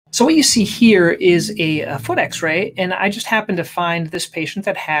So what you see here is a foot x-ray, and I just happened to find this patient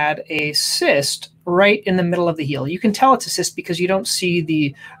that had a cyst right in the middle of the heel. You can tell it's a cyst because you don't see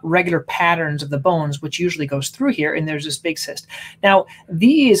the regular patterns of the bones, which usually goes through here, and there's this big cyst. Now,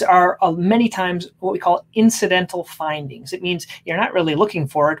 these are many times what we call incidental findings. It means you're not really looking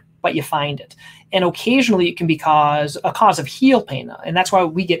for it, but you find it. And occasionally it can be a cause of heel pain. And that's why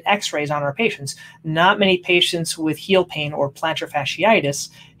we get x-rays on our patients. Not many patients with heel pain or plantar fasciitis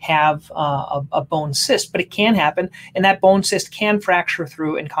have a bone cyst, but it can happen. And that bone cyst can fracture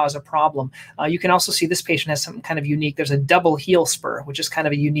through and cause a problem. You can also see this patient has something kind of unique. There's a double heel spur, which is kind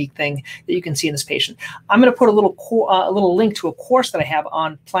of a unique thing that you can see in this patient. I'm going to put a little link to a course that I have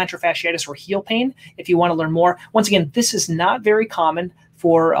on plantar fasciitis or heel pain if you want to learn more. Once again, this is not very common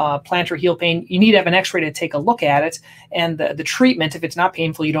for plantar heel pain. You need to have an x-ray to take a look at it. And the treatment, if it's not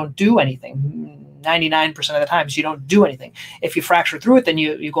painful, you don't do anything. 99% of the times you don't do anything. If you fracture through it, then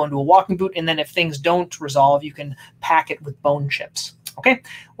you go into a walking boot. And then if things don't resolve, you can pack it with bone chips. Okay.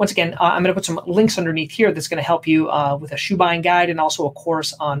 Once again, I'm going to put some links underneath here that's going to help you with a shoe buying guide and also a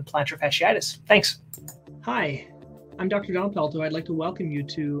course on plantar fasciitis. Thanks. Hi, I'm Dr. Don Pelto. I'd like to welcome you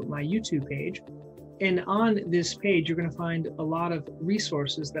to my YouTube page. And on this page, you're going to find a lot of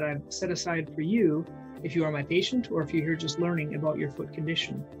resources that I've set aside for you if you are my patient or if you're here just learning about your foot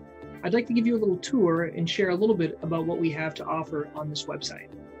condition. I'd like to give you a little tour and share a little bit about what we have to offer on this website.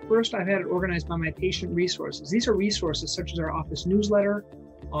 First, I've had it organized by my patient resources. These are resources such as our office newsletter,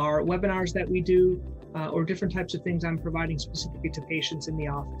 our webinars that we do, or different types of things I'm providing specifically to patients in the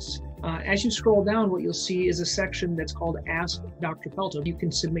office. As you scroll down, what you'll see is a section that's called Ask Dr. Pelto. You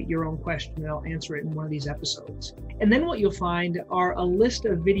can submit your own question and I'll answer it in one of these episodes. And then what you'll find are a list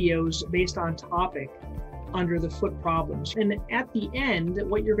of videos based on topic under the foot problems. And at the end,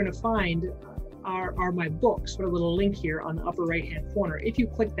 what you're going to find are my books. Put a little link here on the upper right-hand corner. If you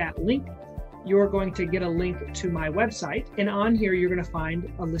click that link, you're going to get a link to my website. And on here, you're going to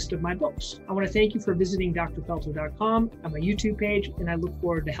find a list of my books. I want to thank you for visiting drpelto.com on my YouTube page, and I look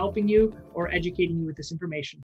forward to helping you or educating you with this information.